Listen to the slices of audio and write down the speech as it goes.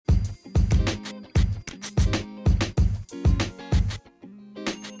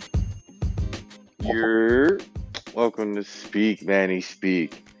You're welcome to Speak Manny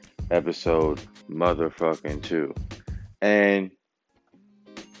Speak, episode motherfucking 2. And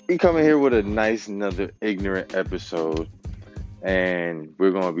we coming here with a nice another ignorant episode. And we're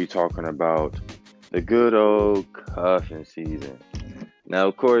gonna be talking about the good old cuffing season. Now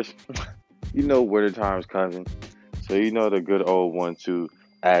of course, you know winter time's coming. So you know the good old 1-2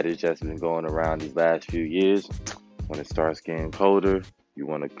 adage that's been going around these last few years. When it starts getting colder, you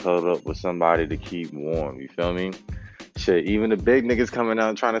want to cuddle up with somebody to keep warm. You feel me? Shit, even the big niggas coming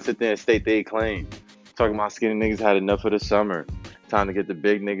out trying to sit there and state their claim. Talking about skinny niggas had enough of the summer. Time to get the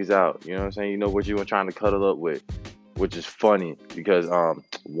big niggas out. You know what I'm saying? You know what you were trying to cuddle up with. Which is funny because,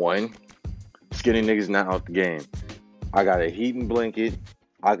 one, skinny niggas not out the game. I got a heating blanket.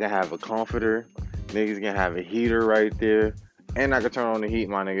 I can have a comforter. Niggas can have a heater right there. And I can turn on the heat,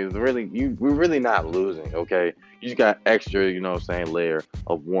 my niggas. We're really not losing, okay? You just got extra, you know what I'm saying, layer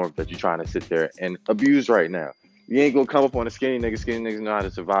of warmth that you're trying to sit there and abuse right now. You ain't gonna come up on a skinny nigga. Skinny niggas know how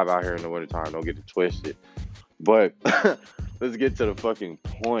to survive out here in the wintertime. Don't get it twisted. But let's get to the fucking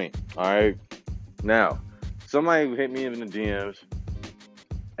point, alright? Now, somebody hit me in the DMs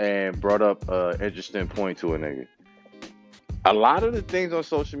and brought up an interesting point to a nigga. A lot of the things on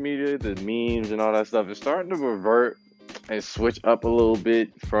social media, the memes and all that stuff, is starting to revert and switch up a little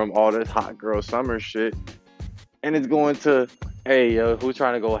bit from all this hot girl summer shit. And it's going to, hey, yo, who's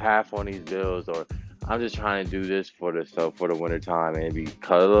trying to go half on these bills? Or I'm just trying to do this for the stuff for the winter time and be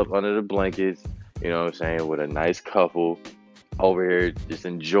cuddled up under the blankets, you know what I'm saying, with a nice couple over here just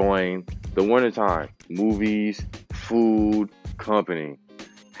enjoying the winter time. Movies, food, company.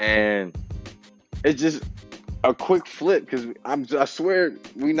 And it's just a quick flip because I swear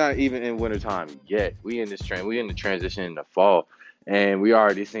we not even in wintertime yet. We in the transition in the fall, and we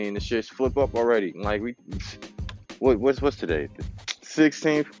already seeing the shit flip up already. Like what's today?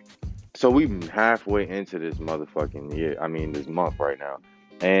 16th. So we halfway into this motherfucking year. I mean this month right now,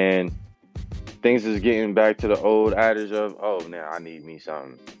 and things is getting back to the old adage of now I need me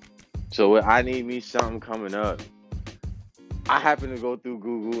something. So I need me something coming up. I happen to go through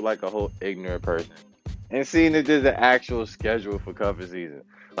Google like a whole ignorant person. And seeing that there's an actual schedule for cuffing season.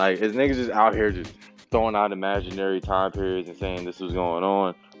 Like, is niggas just out here just throwing out imaginary time periods and saying this was going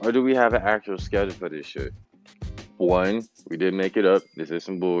on? Or do we have an actual schedule for this shit? One, we did make it up. This is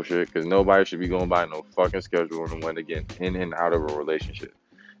some bullshit. Because nobody should be going by no fucking schedule and when to get in and out of a relationship.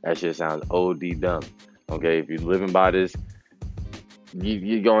 That shit sounds OD dumb. Okay, if you're living by this,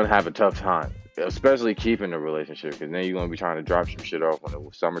 you're going to have a tough time. Especially keeping a relationship, because then you're going to be trying to drop some shit off when the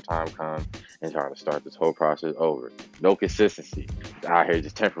summertime comes and try to start this whole process over. No consistency. Out here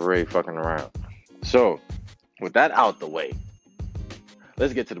just temporary fucking around. So, with that out the way,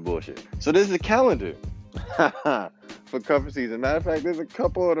 let's get to the bullshit. So this is a calendar for cover season. Matter of fact, there's a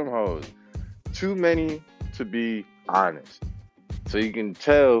couple of them hoes. Too many to be honest. So you can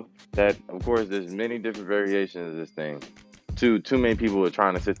tell that, of course, there's many different variations of this thing. Too many people are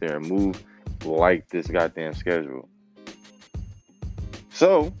trying to sit there and move like this goddamn schedule.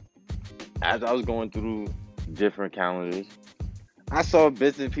 So, as I was going through different calendars, I saw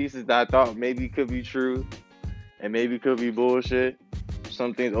bits and pieces that I thought maybe could be true and maybe could be bullshit.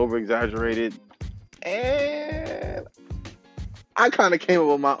 Some things over exaggerated. And I kind of came up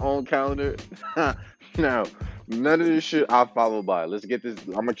with my own calendar. Now, none of this shit I follow by. Let's get this.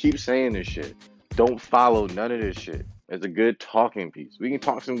 I'm going to keep saying this shit. Don't follow none of this shit. It's a good talking piece. We can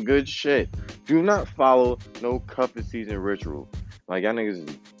talk some good shit. Do not follow no cuffing season ritual. Like, y'all niggas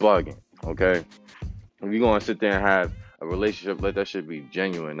is bugging, okay? If you're going to sit there and have a relationship, let that shit be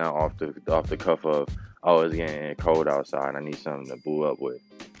genuine, not off the cuff of, it's getting cold outside. I need something to boo up with.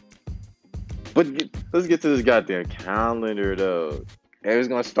 But let's get to this goddamn calendar, though. And it's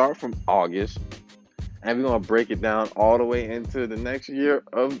going to start from August. And we're going to break it down all the way into the next year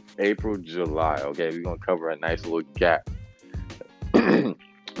of April, July. Okay, we're going to cover a nice little gap.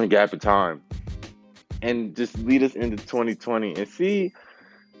 A gap of time. And just lead us into 2020 and see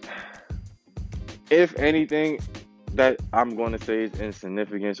if anything that I'm going to say is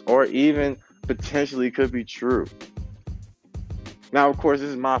insignificant or even potentially could be true. Now, of course, this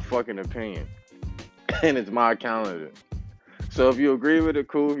is my fucking opinion. And it's my calendar. So if you agree with it,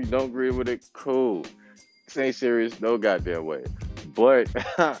 cool. If you don't agree with it, cool. This ain't serious, no goddamn way. But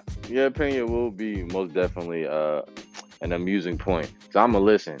your opinion will be most definitely an amusing point. So I'm going to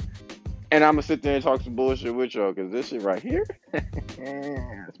listen. And I'm going to sit there and talk some bullshit with y'all. Because this shit right here,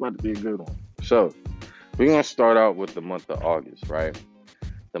 it's about to be a good one. So, we're going to start out with the month of August, right?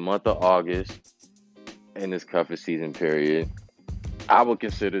 The month of August, in this cuffing season period, I would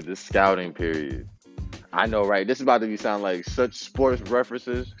consider the scouting period. I know, right? This is about to be sound like such sports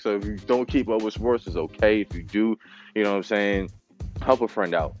references. So if you don't keep up with sports, it's okay. If you do, you know what I'm saying, help a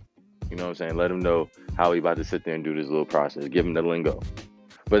friend out. You know what I'm saying? Let them know how we about to sit there and do this little process. Give them the lingo.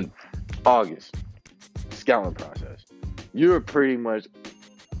 But August, scouting process. You're pretty much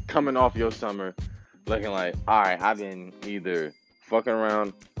coming off your summer looking like, all right, I've been either fucking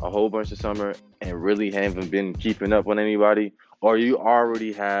around a whole bunch of summer and really haven't been keeping up with anybody, or you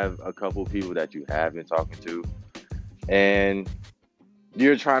already have a couple people that you have been talking to, and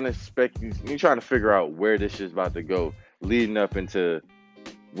you're trying to figure out where this shit's about to go, leading up into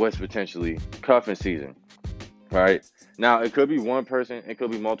what's potentially cuffing season, right? Now it could be one person, it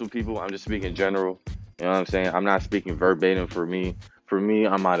could be multiple people. I'm just speaking general. You know what I'm saying? I'm not speaking verbatim for me. For me,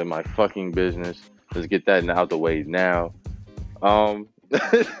 I'm out of my fucking business. Let's get that out the way now. Um,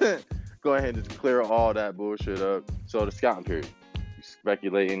 Go ahead and just clear all that bullshit up. So the scouting period, you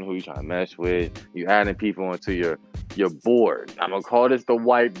speculating who you trying to mess with. You adding people onto your board. I'm gonna call this the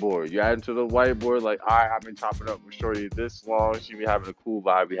whiteboard. You add to the whiteboard like, all right, I've been chopping up with Shorty this long. She be having a cool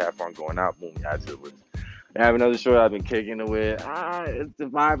vibe. We have fun going out. Boom, you add to the list. I have another show I've been kicking it with. The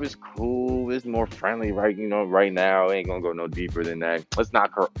vibe is cool. It's more friendly, right? You know, right now. Ain't gonna go no deeper than that. Let's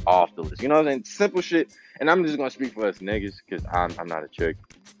knock her off the list. You know what I'm saying? Simple shit. And I'm just gonna speak for us niggas because I'm not a chick.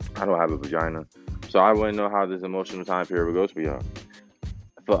 I don't have a vagina. So I wouldn't know how this emotional time period goes for y'all.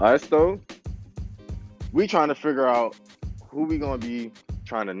 For us though, we trying to figure out who we gonna be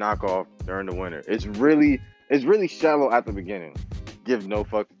trying to knock off during the winter. It's really shallow at the beginning. Give no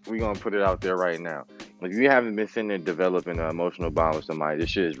fuck. We gonna put it out there right now. Like if you haven't been sitting there developing an emotional bond with somebody, this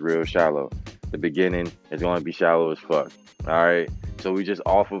shit is real shallow. The beginning is gonna be shallow as fuck. All right. So we just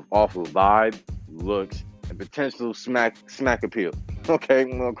off of vibe, looks, and potential smack appeal. Okay,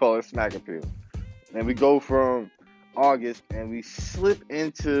 I'm gonna call it smack appeal. And we go from August and we slip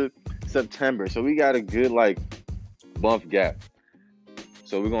into September. So we got a good like month gap.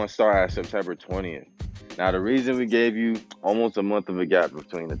 So we're gonna start at September 20th. Now the reason we gave you almost a month of a gap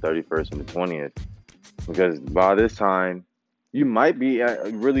between the 31st and the 20th, because by this time you might be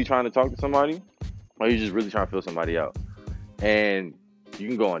really trying to talk to somebody, or you just really trying to feel somebody out. And you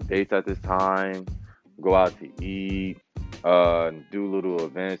can go on dates at this time, go out to eat, do little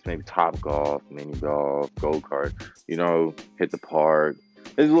events, maybe top golf, mini golf, go kart, hit the park.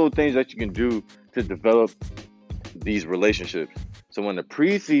 There's little things that you can do to develop these relationships. So when the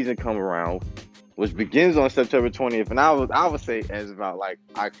preseason come around, which begins on September 20th, and I would say as about like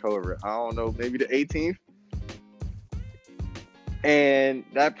October, I don't know, maybe the 18th. And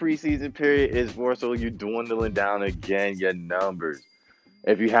that preseason period is more so you dwindling down again your numbers.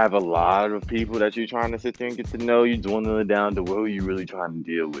 If you have a lot of people that you're trying to sit there and get to know, you're dwindling down to who you really trying to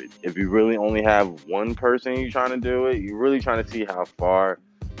deal with. If you really only have one person you're trying to deal with, you're really trying to see how far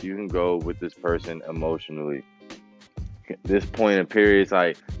you can go with this person emotionally. This point in period is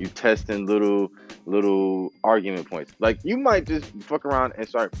like you testing little argument points. Like you might just fuck around and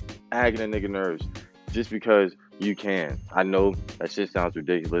start agging a nigga nerves just because you can. I know that shit sounds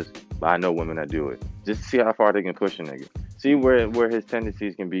ridiculous, but I know women that do it. Just see how far they can push a nigga. See where his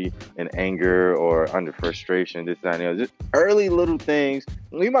tendencies can be in anger or under frustration, this, that, and the other. Just early little things.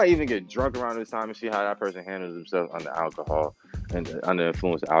 You might even get drunk around this time and see how that person handles himself under alcohol and under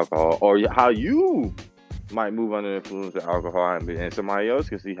influence of alcohol, or how you might move under the influence of alcohol, and somebody else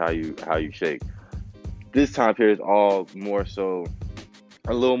can see how you shake. This time period is all more so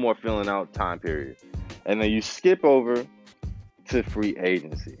a little more filling out time period. And then you skip over to free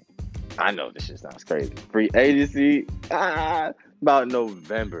agency. I know this shit sounds crazy. Free agency, about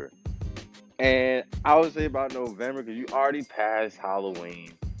November. And I would say about November because you already passed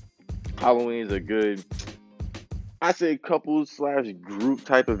Halloween. Halloween is a good, I say, couple/group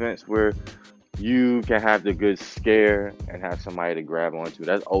type events where you can have the good scare and have somebody to grab onto.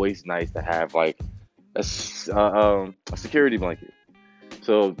 That's always nice to have, like a security blanket.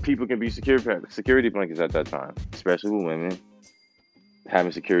 So people can be security blankets at that time, especially with women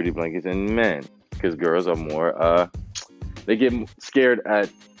having security blankets and men, because girls are more they get scared at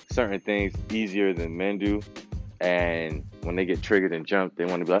certain things easier than men do, and when they get triggered and jumped, they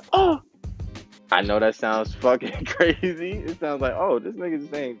want to be like, oh. I know that sounds fucking crazy. It sounds like, oh, this nigga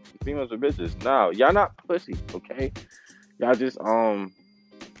just saying females are bitches. No, y'all not pussy, okay? Y'all just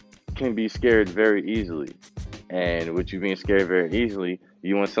can be scared very easily. And with you being scared very easily,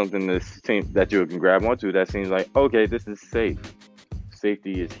 you want something that you can grab onto that seems like, okay, this is safe.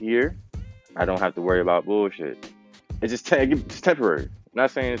 Safety is here. I don't have to worry about bullshit. It's just it's temporary. I'm not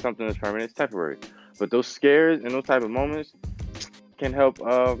saying it's something that's permanent. It's temporary. But those scares and those type of moments can help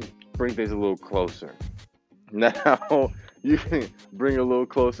bring things a little closer. Now you can bring a little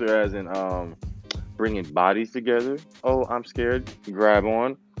closer, as in bringing bodies together. Oh, I'm scared. Grab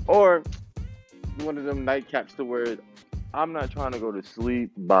on. Or one of them nightcaps to where I'm not trying to go to sleep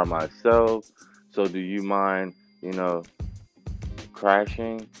by myself. So do you mind, you know,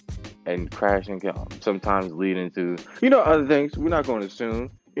 crashing? And crashing can sometimes lead into, other things. We're not going to assume,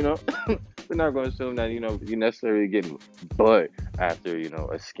 we're not going to assume that, you necessarily getting butt after,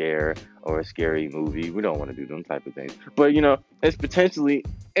 a scare or a scary movie. We don't want to do them type of things. But, it's potentially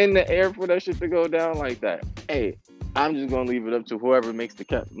in the air for that shit to go down like that. Hey, I'm just going to leave it up to whoever makes the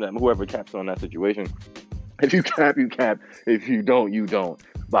cap, whoever caps on that situation. If you cap, you cap. If you don't, you don't.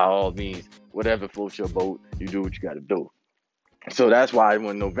 By all means, whatever floats your boat, you do what you got to do. So that's why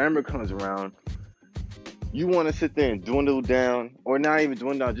when November comes around, you want to sit there and dwindle down, or not even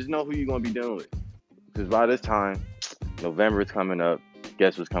dwindle down, just know who you're going to be dealing with. Because by this time, November is coming up.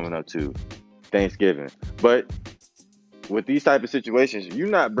 Guess what's coming up too? Thanksgiving. But with these type of situations, you're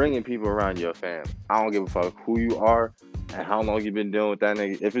not bringing people around your fam. I don't give a fuck who you are and how long you've been dealing with that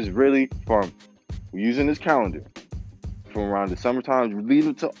nigga. If it's really from using this calendar, from around the summertime, lead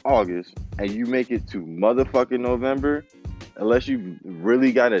it to August, and you make it to motherfucking November, unless you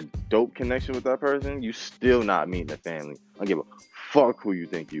really got a dope connection with that person, you still not meeting the family. I don't give a fuck who you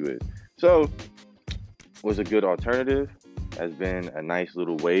think you is. So, what's a good alternative has been a nice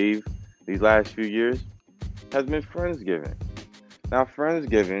little wave these last few years has been Friendsgiving. Now,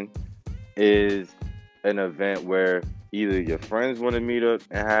 Friendsgiving is an event where either your friends want to meet up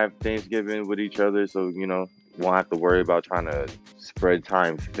and have Thanksgiving with each other, so you won't have to worry about trying to spread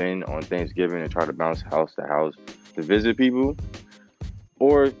time thin on Thanksgiving and try to bounce house to house to visit people,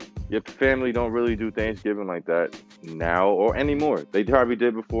 or your family don't really do Thanksgiving like that now or anymore. They probably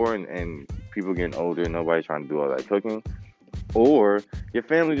did before, and people getting older, nobody's trying to do all that cooking, or your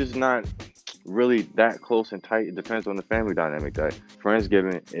family just not really that close and tight. It depends on the family dynamic. That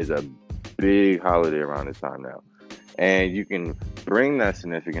Friendsgiving is a big holiday around this time now, and you can bring that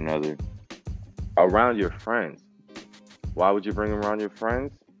significant other around your friends. Why would you bring them around your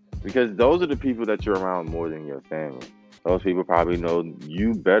friends? Because those are the people that you're around more than your family. Those people probably know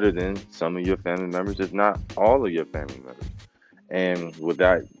you better than some of your family members, if not all of your family members. And with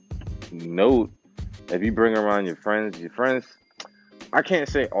that note, if you bring around your friends, I can't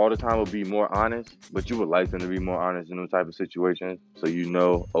say all the time will be more honest, but you would like them to be more honest in those type of situations.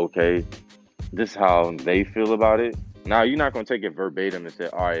 So okay, this is how they feel about it. Now, you're not going to take it verbatim and say,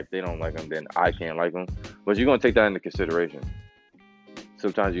 all right, if they don't like them, then I can't like them. But you're going to take that into consideration.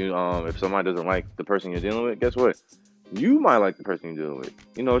 Sometimes if somebody doesn't like the person you're dealing with, guess what? You might like the person you're dealing with.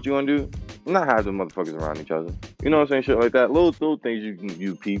 You know what you want to do? Not have them motherfuckers around each other. You know what I'm saying? Shit like that. Little things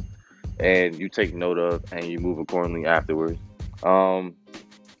you peep and you take note of and you move accordingly afterwards.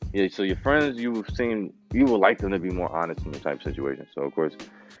 Yeah, so your friends, you would like them to be more honest in the type of situation. So of course,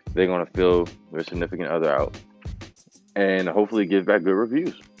 they're gonna fill their significant other out and hopefully give back good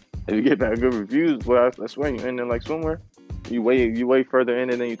reviews. If you get back good reviews, well, I swear you in there like swimwear. You way further in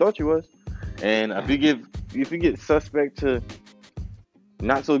it than you thought you was. And if you get suspect to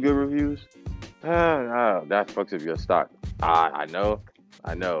not so good reviews, that fucks up your stock. I know.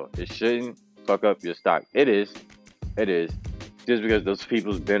 It shouldn't fuck up your stock. It is. Just because those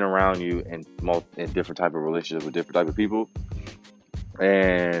people's been around you in different type of relationships with different type of people,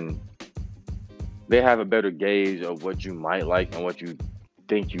 and they have a better gauge of what you might like and what you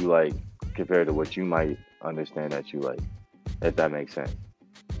think you like compared to what you might understand that you like, if that makes sense.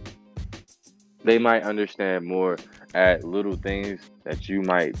 They might understand more at little things that you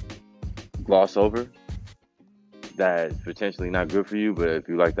might gloss over that's potentially not good for you, but if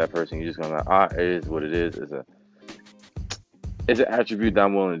you like that person, you're just gonna it is what it is. It's an attribute that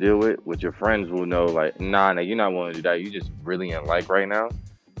I'm willing to deal with. Which your friends will know, like, nah, you're not willing to do that. You just really in like right now,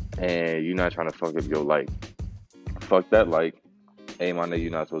 and you're not trying to fuck up your like. Fuck that like. Hey, my nigga,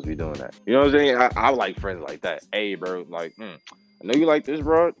 you're not supposed to be doing that. You know what I'm saying? I like friends like that. Hey, bro, like, I know you like this,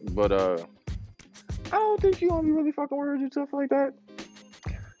 bro, but I don't think you gonna be really fucking words and stuff like that.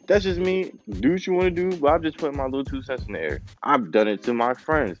 That's just me. Do what you want to do, but I'm just putting my little 2 cents in the air. I've done it to my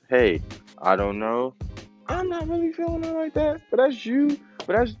friends. Hey, I don't know. I'm not really feeling it like that, but that's you.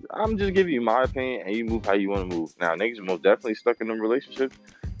 I'm just giving you my opinion, and you move how you want to move. Now, niggas most definitely stuck in them relationships,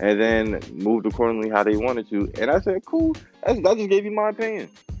 and then moved accordingly how they wanted to. And I said, cool. I just gave you my opinion.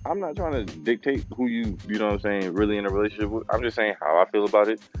 I'm not trying to dictate who you know what I'm saying, really in a relationship with. I'm just saying how I feel about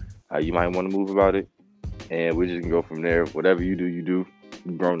it, how you might want to move about it, and we just can go from there. Whatever you do, you do.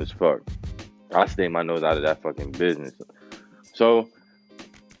 You grown as fuck. I stay my nose out of that fucking business. So,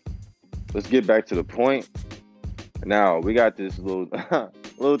 let's get back to the point. Now, we got this little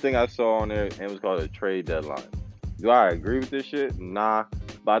thing I saw on there, and it was called a trade deadline. Do I agree with this shit? Nah,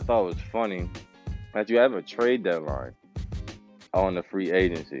 but I thought it was funny that you have a trade deadline on the free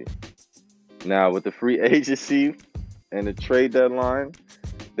agency. Now, with the free agency and the trade deadline,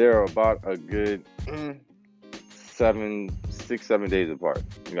 there are about a good 7 days apart.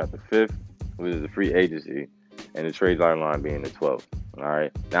 You got the 5th, which is the free agency, and the trade deadline being the 12th. All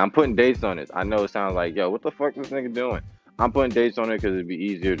right. Now, I'm putting dates on this. I know it sounds like, yo, what the fuck this nigga doing? I'm putting dates on it because it'd be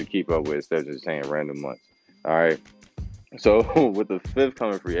easier to keep up with instead of just saying random months. All right. So, with the 5th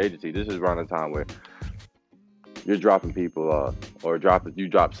coming free agency, this is around the time where you're dropping people off, or you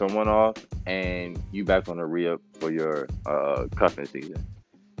drop someone off, and you back on a re-up for your cuffing season.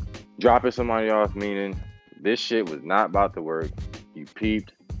 Dropping somebody off meaning this shit was not about to work. You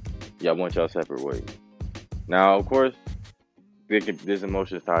peeped. Y'all want y'all separate ways. Now, of course, there's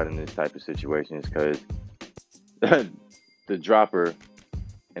emotions tied in this type of situations because the dropper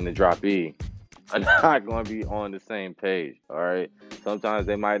and the droppee are not going to be on the same page. All right. Sometimes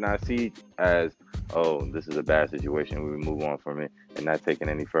they might not see as, oh, this is a bad situation. We move on from it and not taking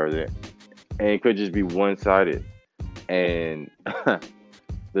any further. And it could just be one-sided. And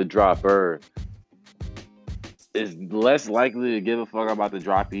the dropper is less likely to give a fuck about the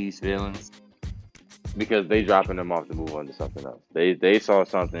droppee's feelings because they dropping them off to move on to something else. They saw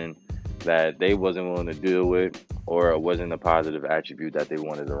something that they wasn't willing to deal with, or it wasn't a positive attribute that they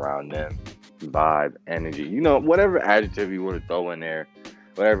wanted around them. Vibe, energy, whatever adjective you want to throw in there,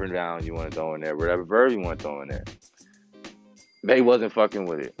 whatever noun you want to throw in there, whatever verb you want to throw in there, they wasn't fucking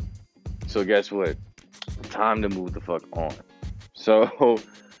with it. So guess what? Time to move the fuck on. So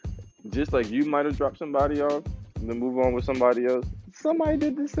just like you might have dropped somebody off to move on with somebody else, somebody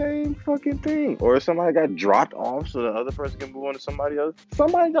did the same fucking thing. Or somebody got dropped off so the other person can move on to somebody else.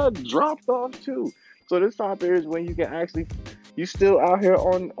 Somebody got dropped off too. So this time period is when you can actually, you still out here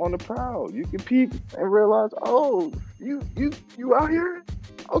on the prowl. You can peep and realize, oh, you out here?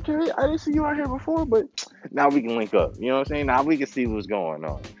 Okay, I didn't see you out here before, but now we can link up. You know what I'm saying? Now we can see what's going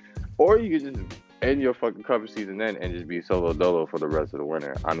on. Or you could just end your fucking cover season then and just be solo dolo for the rest of the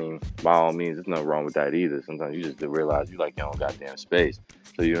winter. I mean, by all means, there's nothing wrong with that either. Sometimes you just realize you like your own goddamn space.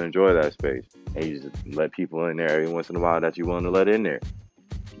 So you enjoy that space. And you just let people in there every once in a while that you want to let in there.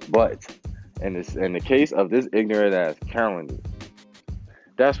 But in the case of this ignorant ass calendar,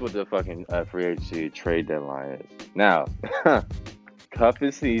 that's what the fucking free agency trade deadline is. Now,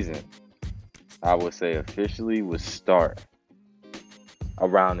 cuffing season, I would say officially would start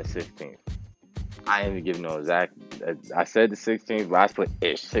around the 16th. I ain't even giving no exact. I said the 16th, but I put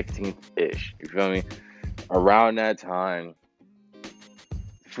 16th-ish. You feel me? Around that time,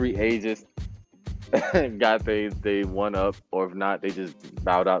 free agents got they one up, or if not, they just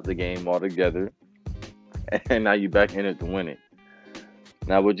bowed out the game altogether. And now you back in it to win it.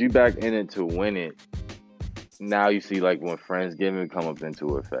 Now, would you back in it to win it? Now you see like when Friendsgiving come up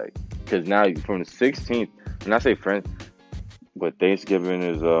into effect, because now from the 16th, when I say Friends. But Thanksgiving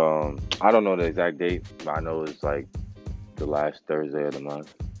is, I don't know the exact date, but I know it's like the last Thursday of the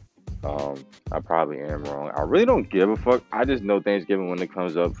month. I probably am wrong. I really don't give a fuck. I just know Thanksgiving, when it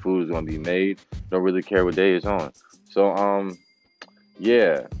comes up, food is going to be made. Don't really care what day it's on. So,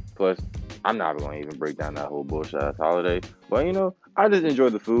 yeah. Plus, I'm not going to even break down that whole bullshit ass holiday. But, I just enjoy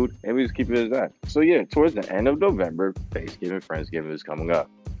the food, and we just keep it as that. So, yeah, towards the end of November, Thanksgiving, Friendsgiving is coming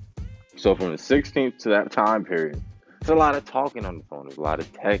up. So, from the 16th to that time period, it's a lot of talking on the phone. There's a lot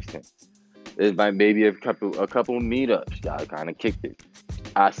of texting. There's maybe a couple meetups. Y'all kind of kicked it.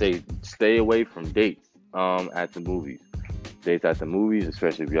 I say stay away from dates at the movies. Dates at the movies,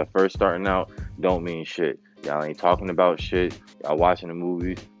 especially if you're first starting out, don't mean shit. Y'all ain't talking about shit. Y'all watching the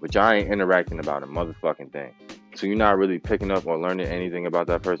movies, but y'all ain't interacting about a motherfucking thing. So you're not really picking up or learning anything about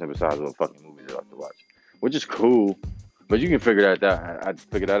that person besides what fucking movies they like to watch. Which is cool. But you can figure that out. I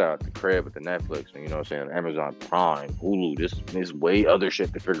figured that out at the crib with the Netflix, and Amazon Prime, Hulu. This way other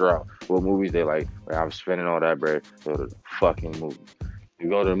shit to figure out what movies they like. I'm spending all that bread to go to the fucking movies. You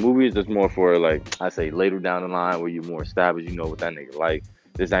go to the movies, it's more for I say later down the line where you're more established. You know what that nigga like.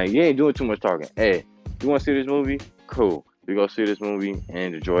 You ain't doing too much talking. Hey, you want to see this movie? Cool. We go see this movie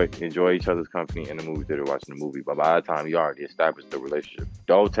and enjoy each other's company in the movie theater watching the movie. But by the time you already established the relationship,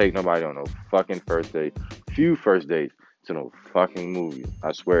 don't take nobody on no fucking first date. Few first dates to no fucking movies.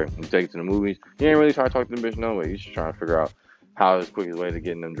 I swear. You take it to the movies, you ain't really trying to talk to the bitch no way. You just trying to figure out how is the quickest way to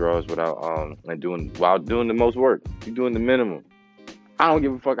get in them draws without while doing the most work. You doing the minimum. I don't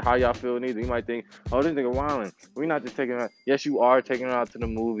give a fuck how y'all feel neither. You might think, oh, this nigga wildin'. We're not just taking her out. Yes, you are taking her out to the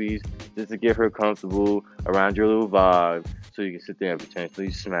movies just to get her comfortable around your little vibe so you can sit there and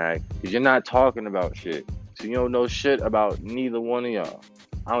potentially smack. Because you're not talking about shit. So you don't know shit about neither one of y'all.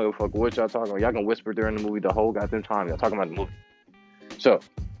 I don't give a fuck what y'all talking about. Y'all can whisper during the movie the whole goddamn time. Y'all talking about the movie. So,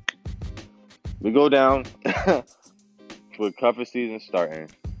 We go down with cuffing season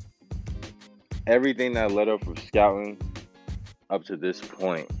starting. Everything that led up from scouting up to this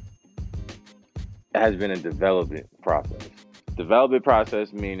point has been a development process. Development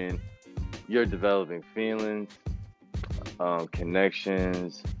process meaning you're developing feelings,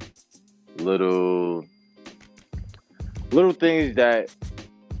 connections, little things that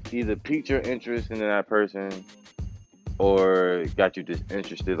either piqued your interest in that person or got you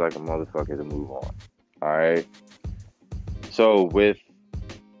disinterested like a motherfucker to move on. Alright? So with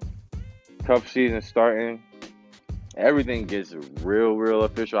cuff season starting, everything gets real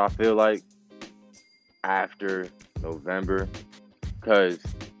official, I feel like, after November. Because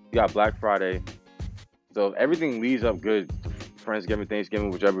you got Black Friday. So everything leads up good to Friendsgiving,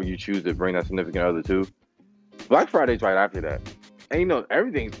 Thanksgiving, whichever you choose to bring that significant other to. Black Friday's right after that. And you know,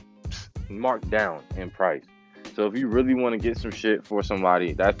 everything's marked down in price. So if you really want to get some shit for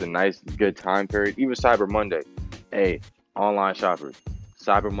somebody, that's a nice, good time period. Even Cyber Monday. Hey, online shoppers.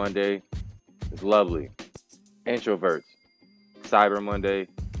 Cyber Monday is lovely. Introverts. Cyber Monday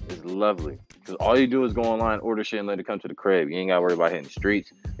is lovely. Because all you do is go online, order shit, and let it come to the crib. You ain't got to worry about hitting the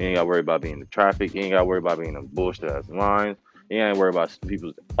streets. You ain't got to worry about being in the traffic. You ain't got to worry about being in bullshit-ass lines. You ain't got to worry about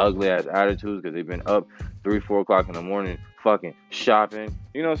people's ugly-ass attitudes because they've been up 3, 4 o'clock in the morning fucking shopping.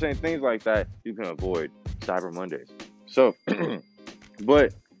 You know what I'm saying? Things like that you can avoid Cyber Mondays. So,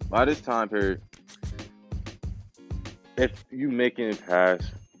 but by this time period, if you making it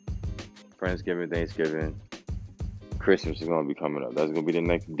past Friendsgiving, Thanksgiving, Christmas is going to be coming up. That's going to be the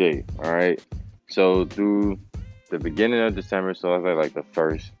next day, all right? So through the beginning of December, so I say like the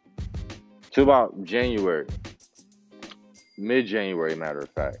 1st, to about January, mid-January, matter of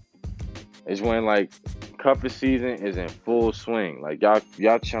fact, is when like cuffing season is in full swing. Like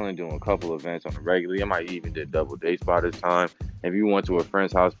y'all chilling doing a couple events on the regular. You might even did double dates by this time. If you went to a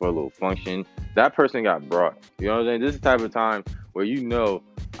friend's house for a little function, that person got brought. You know what I'm saying? This is the type of time where you know,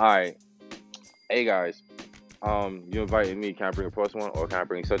 all right, hey guys, you invited me, can I bring a plus one or can I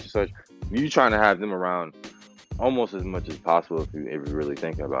bring such and such? You trying to have them around almost as much as possible if you really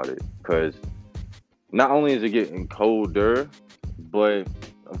thinking about it. Because not only is it getting colder, but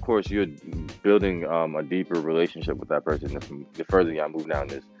of course you're building a deeper relationship with that person the further y'all move down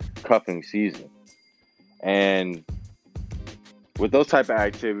this cuffing season. And with those type of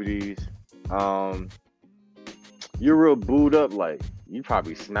activities, you're real booed up. Like, you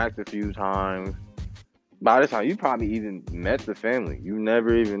probably smacked a few times. By this time, you probably even met the family. You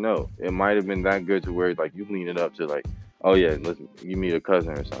never even know. It might have been that good to where like you lean it up to like, oh yeah, listen, you meet a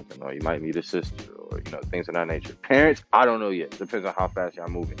cousin or something, or you might meet a sister, or you know, things of that nature. Parents, I don't know yet. Depends on how fast y'all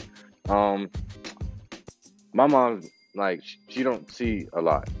moving. My mom, like, she don't see a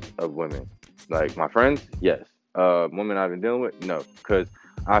lot of women. Like my friends, yes. Women I've been dealing with, no, because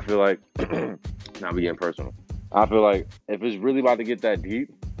I feel like, not be getting personal. I feel like if it's really about to get that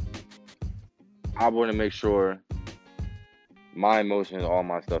deep, I want to make sure my emotions, all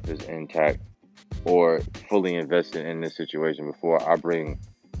my stuff is intact or fully invested in this situation before I bring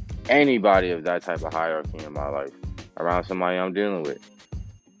anybody of that type of hierarchy in my life around somebody I'm dealing with.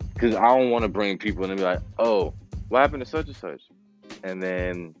 Because I don't want to bring people and be like, oh, what happened to such and such? And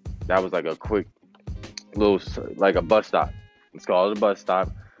then that was like a quick little, like a bus stop. Let's call it a bus stop.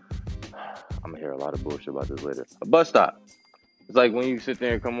 I'm going to hear a lot of bullshit about this later. A bus stop. It's like when you sit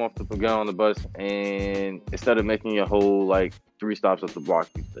there and come off get on the bus, and instead of making a whole like 3 stops up the block,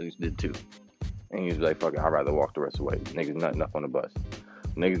 you just did 2. And you was like, fuck it, I'd rather walk the rest of the way. Niggas nutting up on the bus.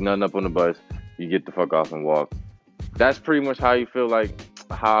 Niggas nutting up on the bus, you get the fuck off and walk. That's pretty much how you feel like,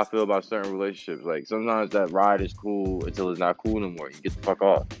 how I feel about certain relationships. Like, sometimes that ride is cool until it's not cool anymore. You get the fuck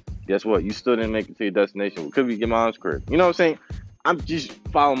off. Guess what? You still didn't make it to your destination. It could be your mom's crib. You know what I'm saying? I'm just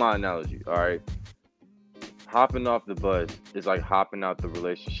following my analogy, all right? Hopping off the bus is like hopping out the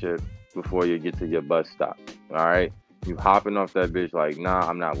relationship before you get to your bus stop, all right? You hopping off that bitch like, nah,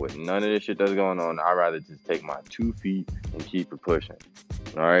 I'm not with none of this shit that's going on. I'd rather just take my 2 feet and keep it pushing,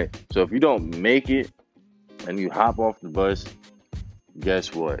 all right? So if you don't make it and you hop off the bus,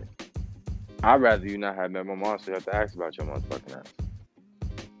 guess what? I'd rather you not have met my mom, so you have to ask about your motherfucking ass.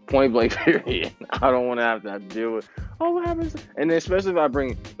 Point blank, period. I don't want to have to deal with, oh, what happens? And then especially if I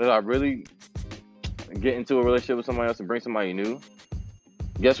really get into a relationship with somebody else and bring somebody new,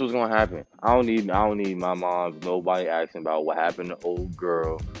 guess what's gonna happen? I don't need my mom, nobody asking about what happened to old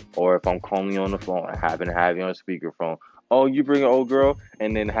girl, or if I'm calling you on the phone, I happen to have you on speakerphone. Oh, you bring an old girl,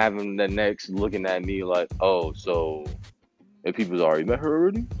 and then having the next looking at me like, oh, so if people's already met her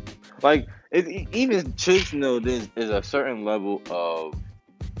already? Like, even chicks know there's a certain level of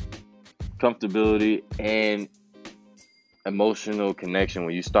comfortability and emotional connection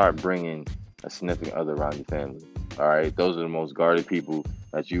when you start bringing a significant other around your family. All right, those are the most guarded people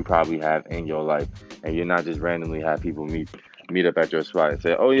that you probably have in your life, and you're not just randomly have people meet up at your spot and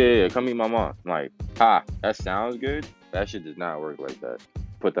say, "Oh yeah, come meet my mom." Like, ha, that sounds good. That shit does not work like that.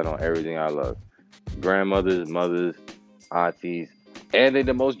 Put that on everything I love. Grandmothers, mothers, aunties, and they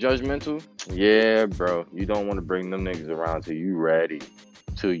the most judgmental. Yeah, bro, you don't want to bring them niggas around till you ready.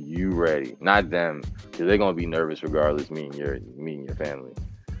 Till you ready, not them, because they're gonna be nervous regardless. Meeting your family.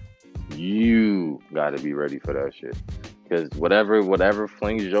 You gotta be ready for that shit. Because whatever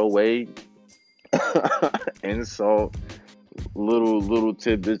flings your way, insult, little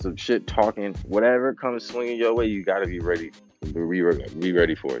tidbits of shit talking, whatever comes swinging your way, you gotta be ready. Be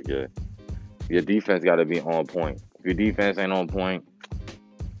ready for it. Yeah, your defense gotta be on point. If your defense ain't on point,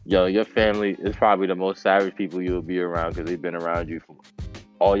 yo, your family is probably the most savage people you'll be around because they've been around you for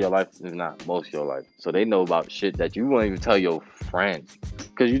all your life, if not most of your life. So they know about shit that you won't even tell your friends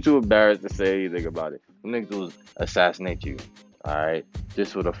because you're too embarrassed to say anything about it. Them niggas will assassinate you, all right,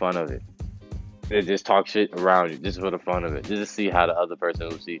 just for the fun of it. They just talk shit around you just for the fun of it, just to see how the other person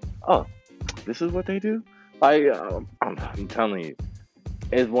will see. Oh, this is what they do. Like I'm telling you,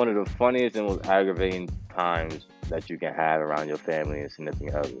 it's one of the funniest and most aggravating times that you can have around your family and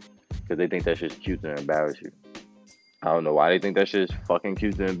significant others because they think that shit's cute to embarrass you. I don't know why they think that shit is fucking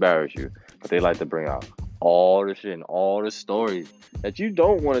cute to embarrass you, but they like to bring out all the shit and all the stories that you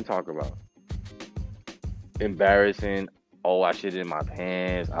don't want to talk about. Embarrassing. Oh, I shit in my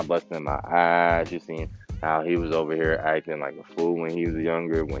pants. I busted in my ass. You seen how he was over here acting like a fool when he was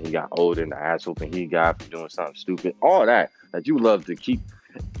younger, when he got older, and the ass whooping he got for doing something stupid. All that you love to keep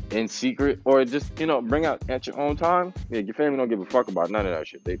in secret or just bring out at your own time. Yeah, your family don't give a fuck about none of that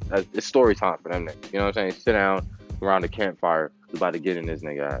shit. It's story time for them. You know what I'm saying? Sit down around the campfire. We're about to get in this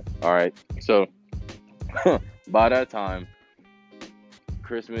nigga ass. All right. So by that time,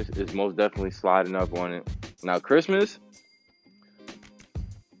 Christmas is most definitely sliding up on it. Now Christmas,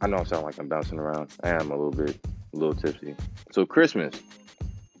 I know I sound like I'm bouncing around. I am a little tipsy. So Christmas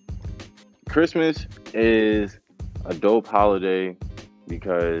is a dope holiday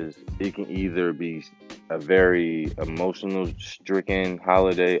because it can either be a very emotional stricken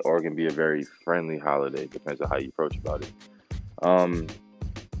holiday or it can be a very friendly holiday. Depends on how you approach about it. Um,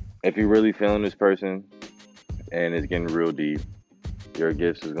 if you're really feeling this person and it's getting real deep, your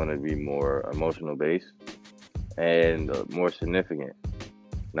gifts is going to be more emotional based and more significant.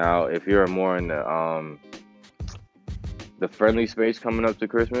 Now, if you're more in the friendly space coming up to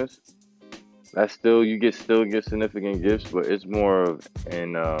Christmas, that's still get significant gifts, but it's more of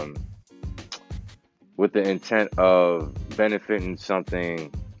in with the intent of benefiting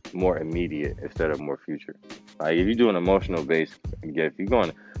something more immediate instead of more future. Like if you do an emotional based gift,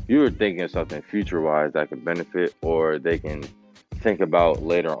 you're thinking of something future wise that could benefit or they can think about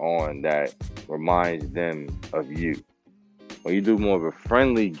later on that reminds them of you. When you do more of a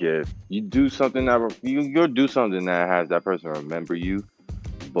friendly gift, you'll do something that has that person remember you,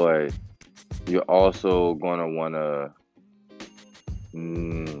 but you're also gonna wanna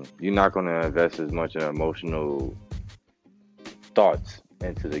you're not gonna invest as much in emotional thoughts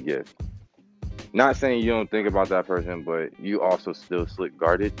into the gift. Not saying you don't think about that person, but you also still slick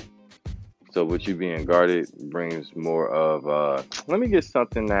guarded. So with you being guarded brings more of let me get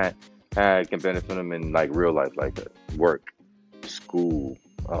something that can benefit them in like real life, like work, school,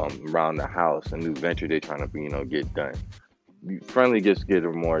 around the house, a new venture they're trying to get done. Friendly gifts get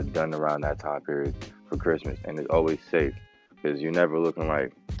more done around that time period for Christmas, and it's always safe because you're never looking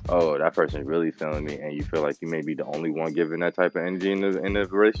like, oh, that person's really feeling me, and you feel like you may be the only one giving that type of energy in the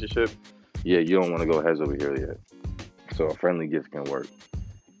relationship. Yeah, you don't want to go heads over here yet. So a friendly gift can work.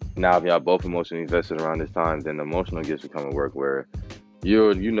 Now, if y'all both emotionally invested around this time, then the emotional gifts will come and work where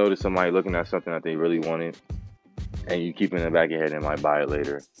you notice somebody looking at something that they really wanted, and you keep it in the back of your head and might buy it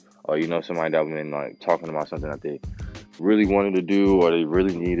later, or somebody that been like talking about something that they really wanted to do or they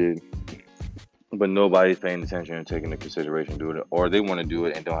really needed, but nobody's paying attention and taking into consideration doing it, or they want to do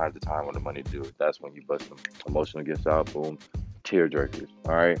it and don't have the time or the money to do it. That's when you bust some emotional gifts out. Boom, tear jerkers.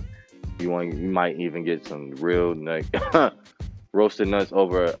 All right, you might even get some real like roasted nuts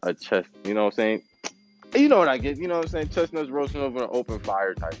over a chest. You know what I'm saying? You know what I get? You know what I'm saying? Chestnuts roasting over an open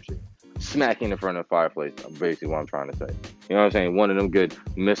fire type shit. Smacking in front of the fireplace. Basically, what I'm trying to say. You know what I'm saying? One of them good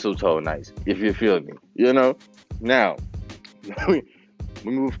mistletoe nights, if you feel me. Now we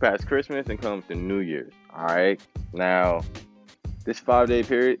move past Christmas and come to New Year's. All right. Now this 5 day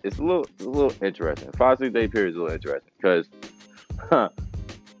period is a little interesting. 5 6 day period is a little interesting because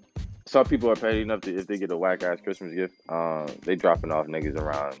some people are petty enough to if they get a whack ass Christmas gift, they dropping off niggas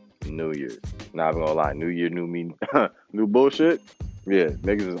around New Year's. Not even gonna lie, New Year, new me, new bullshit. Yeah,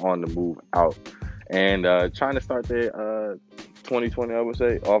 niggas is on the move out and trying to start their 2020, I would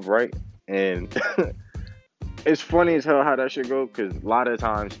say, off right. And it's funny as hell how that shit go because a lot of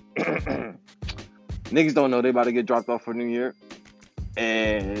times niggas don't know they about to get dropped off for New Year,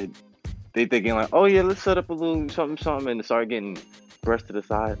 and they thinking like, oh yeah, let's set up a little something, something, and start getting brushed to the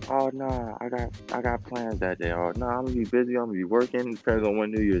side. Oh nah, I got plans that day. Oh nah, I'm gonna be busy. I'm gonna be working. Depends on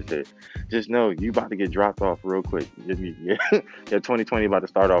when New Year's hit. Just know you about to get dropped off real quick. Yeah, 2020 about to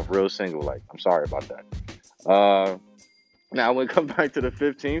start off real single. Like, I'm sorry about that. Now when it comes back to the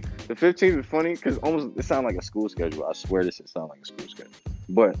 15th is funny because almost it sounds like a school schedule. I swear this sounds like a school schedule.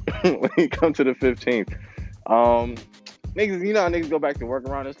 But when you come to the 15th, um, niggas, you know how niggas go back to work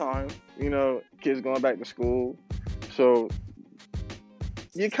around this time. You know, kids going back to school, so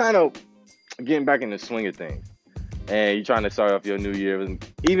you're kind of getting back in the swing of things. And you're trying to start off your new year. And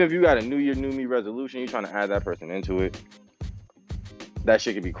even if you got a new year, new me resolution, you're trying to add that person into it. That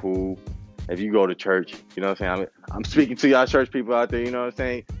shit could be cool. If you go to church, you know what I'm saying? I'm speaking to y'all church people out there, you know what I'm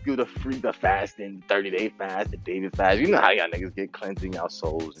saying? Do the fasting, 30-day fast, the David fast. You know how y'all niggas get cleansing y'all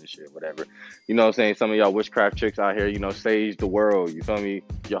souls and shit, whatever. You know what I'm saying? Some of y'all witchcraft chicks out here, you know, sage the world. You feel me?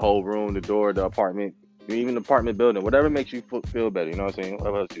 Your whole room, the door, the apartment, even the apartment building, whatever makes you feel better. You know what I'm saying?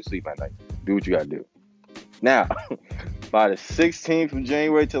 Whatever helps you sleep at night. Do what you gotta do. Now, by the 16th of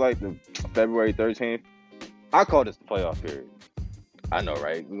January to like the February 13th, I call this the playoff period. I know,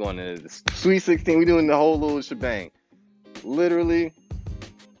 right? We're going into the Sweet 16. We're doing the whole little shebang. Literally,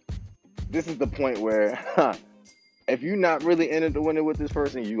 this is the point where if you're not really in it to win it with this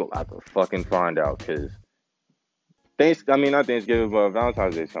person, you gonna have to fucking find out. Because not Thanksgiving, but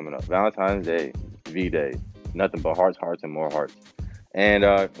Valentine's Day is coming up. Valentine's Day, V-Day, nothing but hearts, hearts, and more hearts. And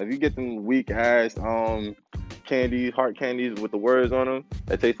if you get them weak ass candies, heart candies with the words on them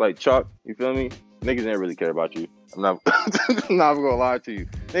that taste like chalk, you feel me? Niggas didn't really care about you. I'm not, I'm not gonna lie to you.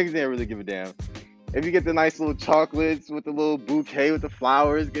 Niggas didn't really give a damn. If you get the nice little chocolates with the little bouquet with the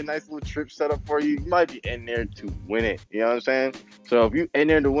flowers, get a nice little trip set up for you, you might be in there to win it. You know what I'm saying? So if you in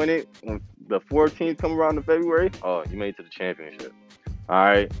there to win it, when the 14th come around in February, oh, you made it to the championship. All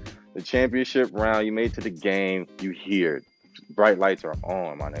right, the championship round, you made it to the game. You here? Bright lights are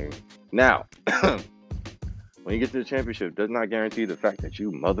on, my nigga. Now, when you get to the championship, does not guarantee the fact that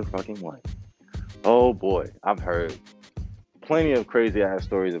you motherfucking won. Oh boy, I've heard plenty of crazy ass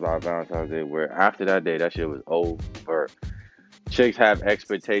stories about Valentine's Day where after that day, that shit was over. Chicks have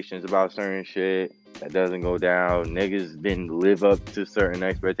expectations about certain shit that doesn't go down. Niggas didn't live up to certain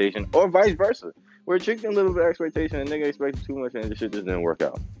expectations, or vice versa, where chicks didn't live up to expectation and nigga expected too much and the shit just didn't work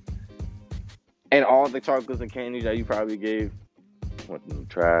out. And all the chocolates and candies that you probably gave went in the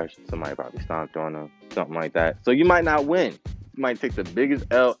trash. Somebody probably stomped on them, something like that. So you might not win. You might take the biggest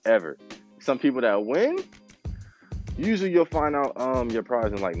L ever. Some people that win, usually you'll find out your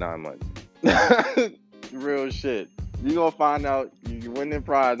prize in like 9 months. Real shit. You're gonna find out you win the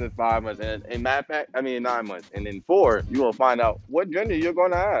prize in 5 months. And in 9 months. And in 4, you're gonna find out what gender you're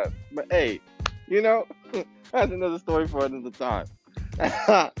gonna have. But hey, you know, that's another story for another time.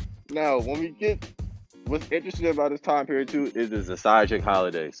 Now, when we get what's interesting about this time period too is it's a side chick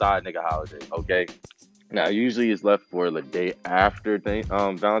holiday, side nigga holiday. Okay. Now, usually it's left for the day after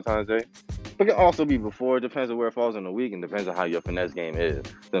Valentine's Day. But it can also be before. It depends on where it falls in the week and depends on how your finesse game is.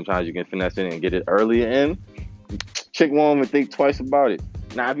 Sometimes you can finesse it and get it early in. Chick won't even think twice about it.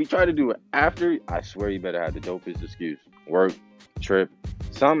 Now, if you try to do it after, I swear you better have the dopest excuse. Work, trip,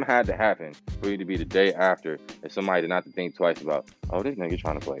 something had to happen for you to be the day after and somebody not to think twice about, oh, this nigga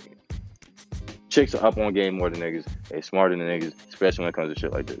trying to play me. Chicks are up on game more than niggas. They smarter than niggas, especially when it comes to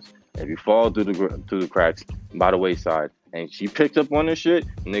shit like this. If you fall through the cracks by the wayside and she picks up on this shit,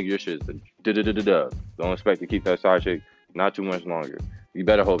 nigga, your shit's da-da-da-da-da. Don't expect to keep that side chick not too much longer. You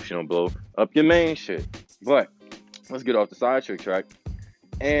better hope she don't blow up your main shit. But let's get off the side chick track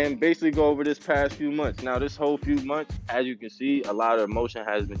and basically go over this past few months. Now, this whole few months, as you can see, a lot of emotion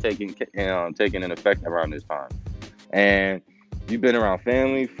has been taking an effect around this time. And you've been around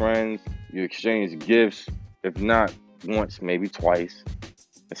family, friends, you exchange gifts, if not once, maybe twice,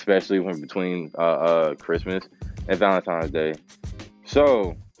 especially when between Christmas and Valentine's Day.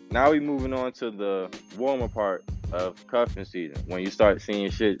 So now we're moving on to the warmer part of cuffing season, when you start seeing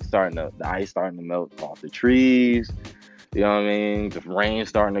shit the ice starting to melt off the trees. You know what I mean? The rain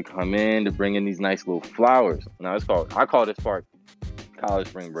starting to come in to bring in these nice little flowers. Now I call this part college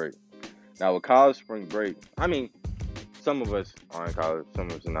spring break. Now with college spring break, I mean, some of us are in college, some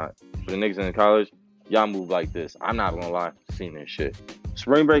of us are not. For the niggas in college, y'all move like this. I'm not gonna lie, seeing this shit.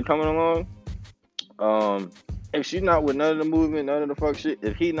 Spring break coming along. If she's not with none of the movement, none of the fuck shit,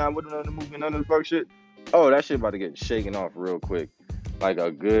 if he not with none of the movement, none of the fuck shit, oh, that shit about to get shaken off real quick. like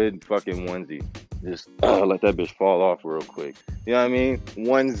a good fucking onesie. Just let that bitch fall off real quick. You know what I mean?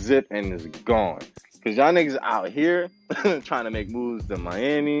 One zip and it's gone. Cause y'all niggas out here trying to make moves to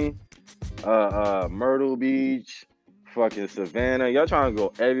Miami, Myrtle Beach, fucking Savannah. Y'all trying to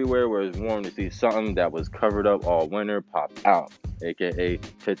go everywhere where it's warm to see something that was covered up all winter pop out, aka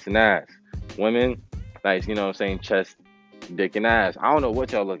tits and ass. Women, nice, you know what I'm saying, chest, dick and ass. I don't know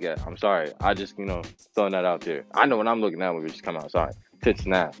what y'all look at. I'm sorry. I just, throwing that out there. I know what I'm looking at when we just come outside. Tits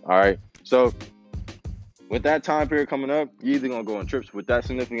and ass. All right. So with that time period coming up, you either gonna go on trips with that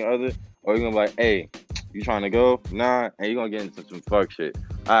significant other, or you're gonna be like, hey, you trying to go? Nah, and you're gonna get into some fuck shit.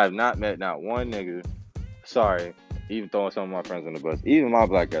 I have not met not one nigga. Sorry, even throwing some of my friends on the bus, even my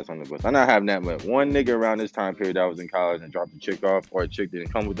black guys on the bus. I not have not met one nigga around this time period that was in college and dropped a chick off, or a chick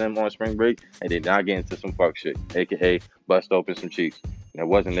didn't come with them on spring break and did not get into some fuck shit, aka bust open some cheeks. And it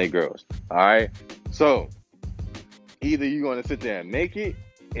wasn't they girls. All right, so either you're gonna sit there and make it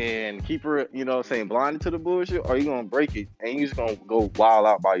and keep her, saying blinded to the bullshit, or you're gonna break it and you're just gonna go wild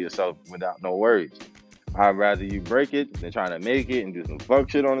out by yourself without no worries. I'd rather you break it than trying to make it and do some fuck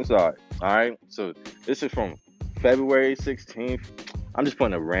shit on the side. All right. So this is from February 16th. I'm just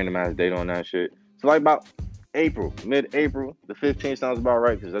putting a random ass date on that shit. So like about April, mid-April, the 15th sounds about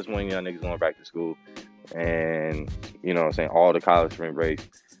right because that's when young niggas going back to school, and all the college spring breaks,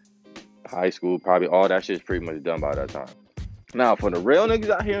 high school, probably all that shit's pretty much done by that time. Now for the real niggas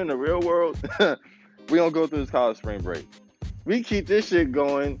out here in the real world, we don't go through this college spring break. We keep this shit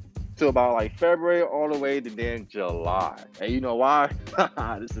going to about like February all the way to then July. And you know why?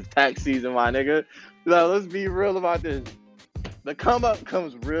 This is tax season, my nigga. Now, let's be real about this. The come up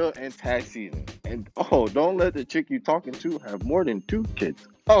comes real in tax season. And don't let the chick you talking to have more than 2 kids.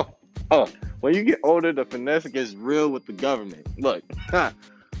 When you get older, the finesse gets real with the government. Look,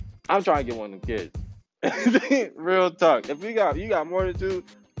 I'm trying to get one of them kids. Real talk. If you got more than 2,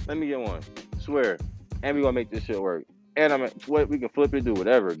 let me get one. Swear. And we gonna make this shit work. And we can flip it, do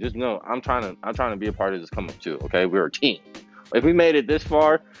whatever. Just know I'm trying to be a part of this come up too. Okay, we're a team. If we made it this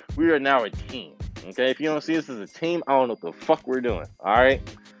far, we are now a team. Okay, if you don't see us as a team, I don't know what the fuck we're doing. All right,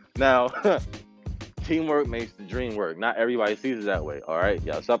 now teamwork makes the dream work. Not everybody sees it that way. All right,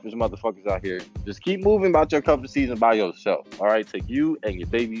 y'all selfish motherfuckers out here. Just keep moving about your couple season by yourself. All right, take you and your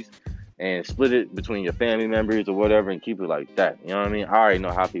babies and split it between your family members or whatever, and keep it like that. You know what I mean? I already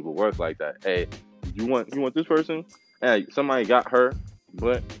know how people work like that. Hey, you want this person? Hey, somebody got her,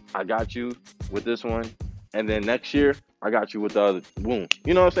 but I got you with this one, and then next year I got you with the other. Boom.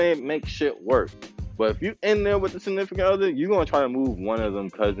 You know what I'm saying? Make shit work. But if you in there with the significant other, you're gonna try to move one of them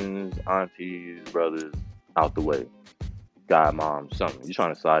cousins, aunties, brothers out the way. Godmom, something. You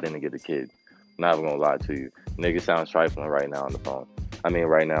trying to slide in and get the kid. Not even gonna lie to you. Nigga sounds trifling right now on the phone. I mean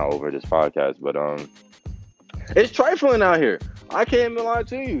right now over this podcast, but it's trifling out here. I can't even lie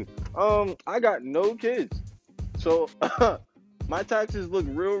to you. I got no kids. So my taxes look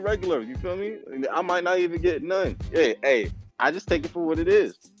real regular, you feel me? I might not even get none. Hey, I just take it for what it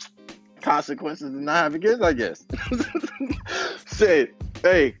is. Consequences of not having kids, I guess.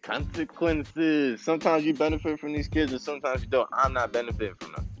 Hey, consequences. Sometimes you benefit from these kids and sometimes you don't. I'm not benefiting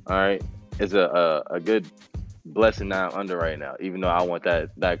from them. All right? It's a good blessing that I'm under right now, even though I want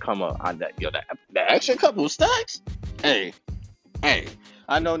that come up. That extra couple stacks. Hey,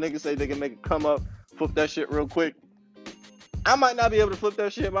 I know niggas say they can make it come up, flip that shit real quick. I might not be able to flip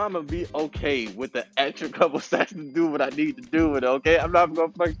that shit, but I'm gonna be okay with the extra couple stacks to do what I need to do with it, okay? I'm not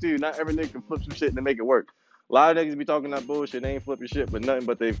gonna flex to you. Not every nigga can flip some shit to make it work. A lot of niggas be talking that bullshit. They ain't flipping shit but nothing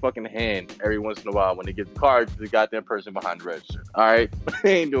but they fucking hand every once in a while when they get the card to the goddamn person behind the register. Alright?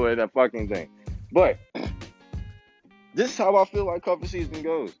 They ain't doing that fucking thing. But this is how I feel like cuffing season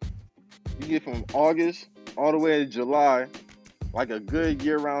goes. You get from August all the way to July, like a good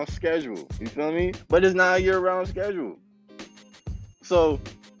year-round schedule. You feel me? But it's not a year-round schedule. So,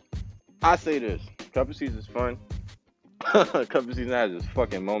 I say this. Cuffing season is fun. Cuffing season has its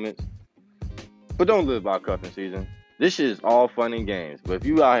fucking moments. But don't live by cuffing season. This shit is all fun and games. But if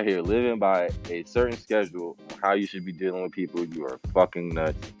you out here living by a certain schedule on how you should be dealing with people, you are fucking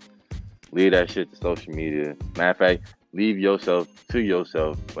nuts. Leave that shit to social media. Matter of fact, leave yourself to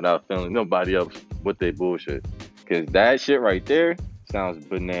yourself without feeling nobody else with their bullshit. Because that shit right there sounds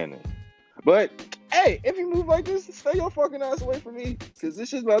bananas. But hey, if you move like this, stay your fucking ass away from me. Because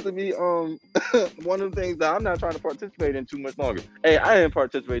this is about to be one of the things that I'm not trying to participate in too much longer. Hey, I didn't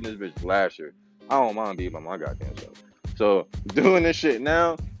participate in this bitch last year. I don't mind being by my goddamn self. So doing this shit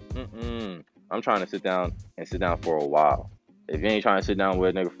now, I'm trying to sit down for a while. If you ain't trying to sit down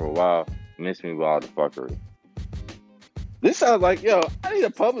with a nigga for a while, miss me with all the fuckery. This sounds like, I need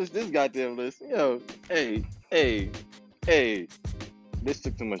to publish this goddamn list. Hey. this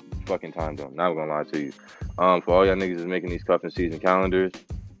took too much fucking time though. Not gonna lie to you. For all y'all niggas is making these cuffing season calendars,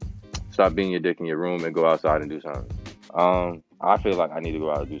 stop being your dick in your room and go outside and do something. I feel like I need to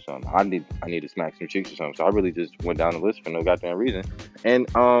go out and do something. I need to smack some cheeks or something. So I really just went down the list for no goddamn reason. And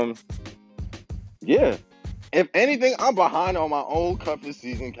yeah. If anything, I'm behind on my own cuffing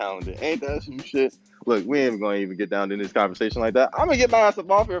season calendar. Ain't that some shit? Look, we ain't gonna even get down to this conversation like that. I'm gonna get my ass up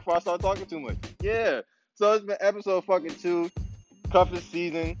off here before I start talking too much. Yeah. So it's been episode fucking 2, cuffing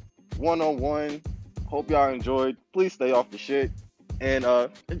season 101. Hope y'all enjoyed. Please stay off the shit and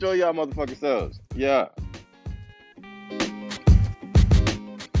enjoy y'all motherfucking selves. Yeah.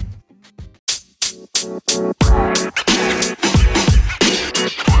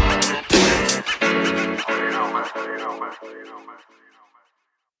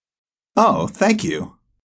 Oh, thank you.